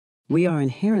We are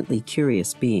inherently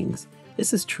curious beings.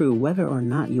 This is true whether or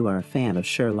not you are a fan of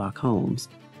Sherlock Holmes.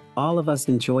 All of us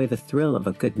enjoy the thrill of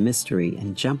a good mystery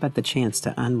and jump at the chance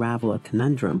to unravel a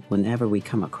conundrum whenever we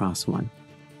come across one.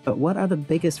 But what are the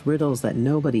biggest riddles that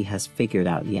nobody has figured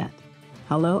out yet?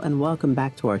 Hello and welcome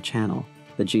back to our channel,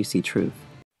 The Juicy Truth.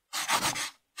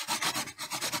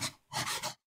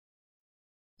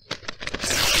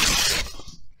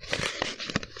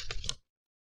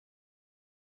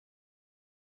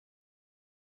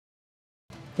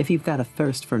 If you've got a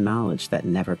thirst for knowledge that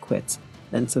never quits,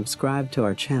 then subscribe to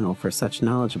our channel for such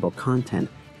knowledgeable content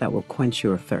that will quench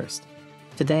your thirst.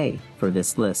 Today, for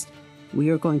this list, we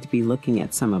are going to be looking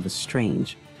at some of the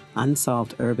strange,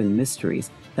 unsolved urban mysteries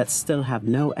that still have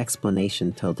no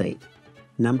explanation till date.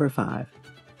 Number 5.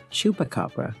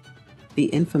 Chupacabra. The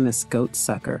infamous goat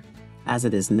sucker, as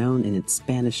it is known in its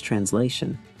Spanish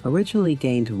translation, originally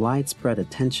gained widespread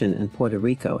attention in Puerto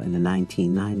Rico in the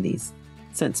 1990s.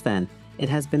 Since then, it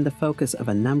has been the focus of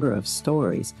a number of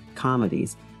stories,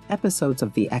 comedies, episodes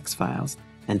of The X-Files,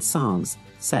 and songs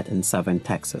set in southern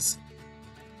Texas.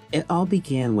 It all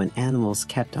began when animals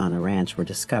kept on a ranch were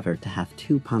discovered to have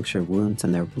 2 puncture wounds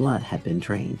and their blood had been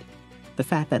drained. The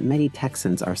fact that many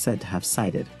Texans are said to have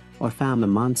sighted or found the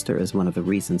monster is one of the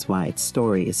reasons why its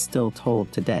story is still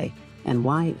told today and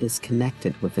why it is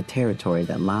connected with the territory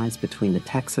that lies between the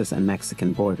Texas and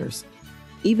Mexican borders.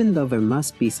 Even though there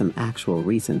must be some actual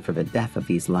reason for the death of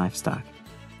these livestock,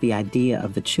 the idea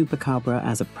of the chupacabra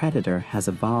as a predator has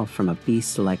evolved from a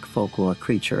beast-like folklore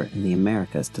creature in the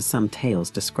Americas to some tales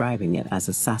describing it as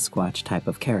a Sasquatch type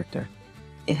of character.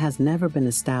 It has never been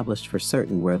established for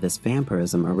certain where this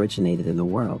vampirism originated in the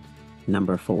world.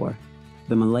 Number 4.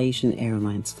 The Malaysian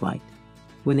Airlines flight.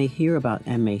 When they hear about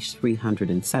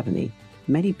MH370,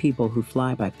 many people who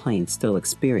fly by plane still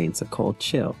experience a cold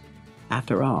chill.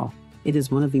 After all, it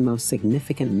is one of the most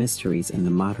significant mysteries in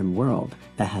the modern world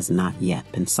that has not yet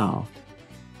been solved.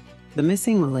 The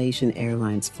missing Malaysian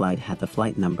Airlines flight had the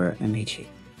flight number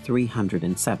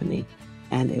MH370,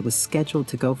 and it was scheduled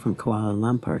to go from Kuala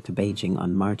Lumpur to Beijing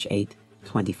on March 8,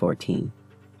 2014.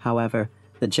 However,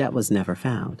 the jet was never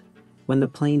found. When the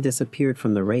plane disappeared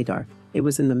from the radar, it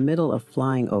was in the middle of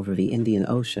flying over the Indian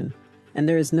Ocean, and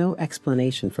there is no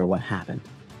explanation for what happened.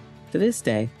 To this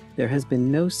day, there has been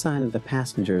no sign of the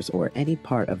passengers or any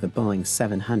part of the Boeing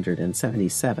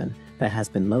 777 that has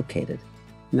been located.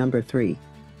 Number 3.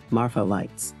 Marfa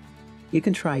Lights. You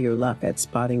can try your luck at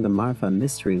spotting the Marfa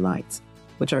mystery lights,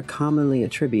 which are commonly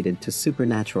attributed to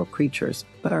supernatural creatures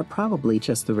but are probably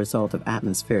just the result of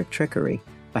atmospheric trickery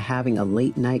by having a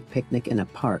late-night picnic in a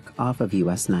park off of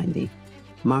US 90.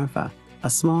 Marfa, a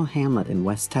small hamlet in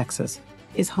West Texas,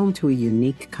 is home to a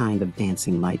unique kind of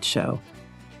dancing light show.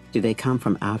 Do they come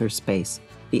from outer space,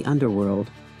 the underworld,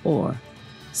 or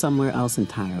somewhere else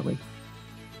entirely?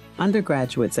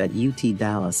 Undergraduates at UT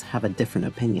Dallas have a different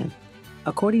opinion.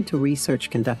 According to research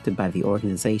conducted by the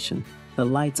organization, the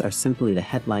lights are simply the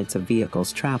headlights of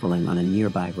vehicles traveling on a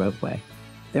nearby roadway.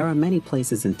 There are many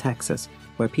places in Texas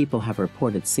where people have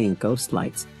reported seeing ghost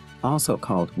lights, also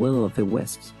called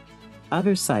will-o'-the-wisps.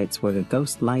 Other sites where the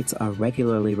ghost lights are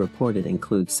regularly reported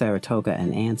include Saratoga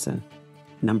and Anson.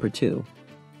 Number 2.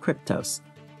 Kryptos.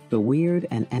 The weird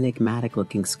and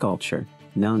enigmatic-looking sculpture,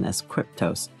 known as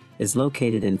Kryptos, is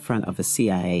located in front of the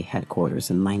CIA headquarters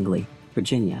in Langley,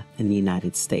 Virginia, in the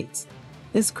United States.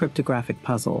 This cryptographic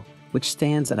puzzle, which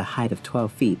stands at a height of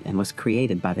 12 feet and was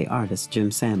created by the artist Jim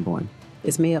Sanborn,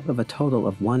 is made up of a total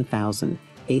of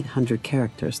 1,800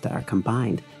 characters that are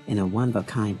combined in a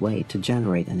one-of-a-kind way to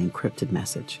generate an encrypted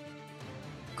message.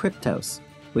 Kryptos,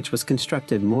 which was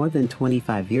constructed more than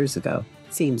 25 years ago,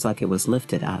 seems like it was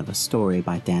lifted out of a story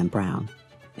by Dan Brown.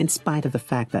 In spite of the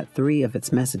fact that 3 of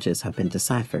its messages have been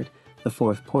deciphered, the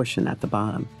 4th portion at the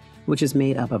bottom, which is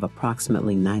made up of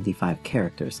approximately 95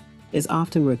 characters, is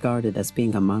often regarded as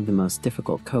being among the most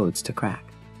difficult codes to crack.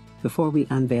 Before we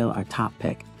unveil our top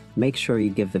pick, make sure you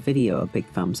give the video a big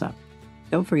thumbs up.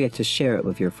 Don't forget to share it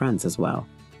with your friends as well.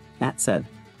 That said,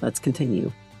 let's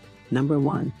continue. Number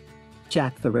 1.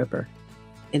 Jack the Ripper.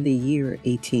 In the year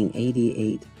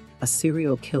 1888, a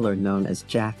serial killer known as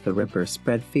Jack the Ripper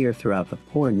spread fear throughout the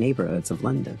poor neighborhoods of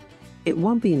London. It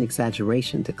won't be an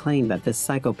exaggeration to claim that this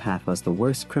psychopath was the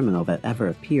worst criminal that ever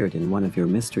appeared in one of your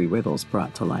mystery riddles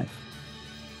brought to life.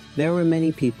 There were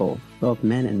many people, both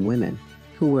men and women,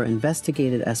 who were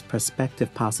investigated as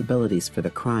prospective possibilities for the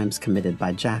crimes committed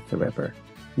by Jack the Ripper.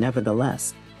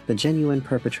 Nevertheless, the genuine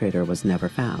perpetrator was never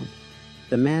found.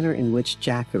 The manner in which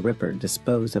Jack the Ripper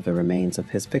disposed of the remains of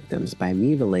his victims by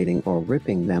mutilating or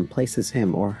ripping them places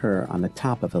him or her on the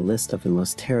top of a list of the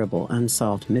most terrible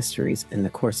unsolved mysteries in the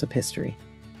course of history.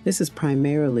 This is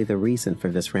primarily the reason for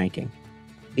this ranking.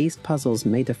 These puzzles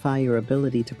may defy your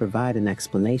ability to provide an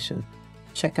explanation.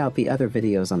 Check out the other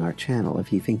videos on our channel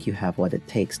if you think you have what it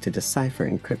takes to decipher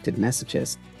encrypted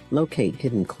messages, locate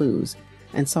hidden clues,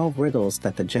 and solve riddles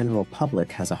that the general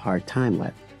public has a hard time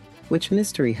with. Which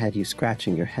mystery had you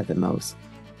scratching your head the most?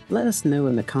 Let us know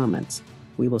in the comments.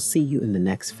 We will see you in the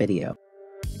next video.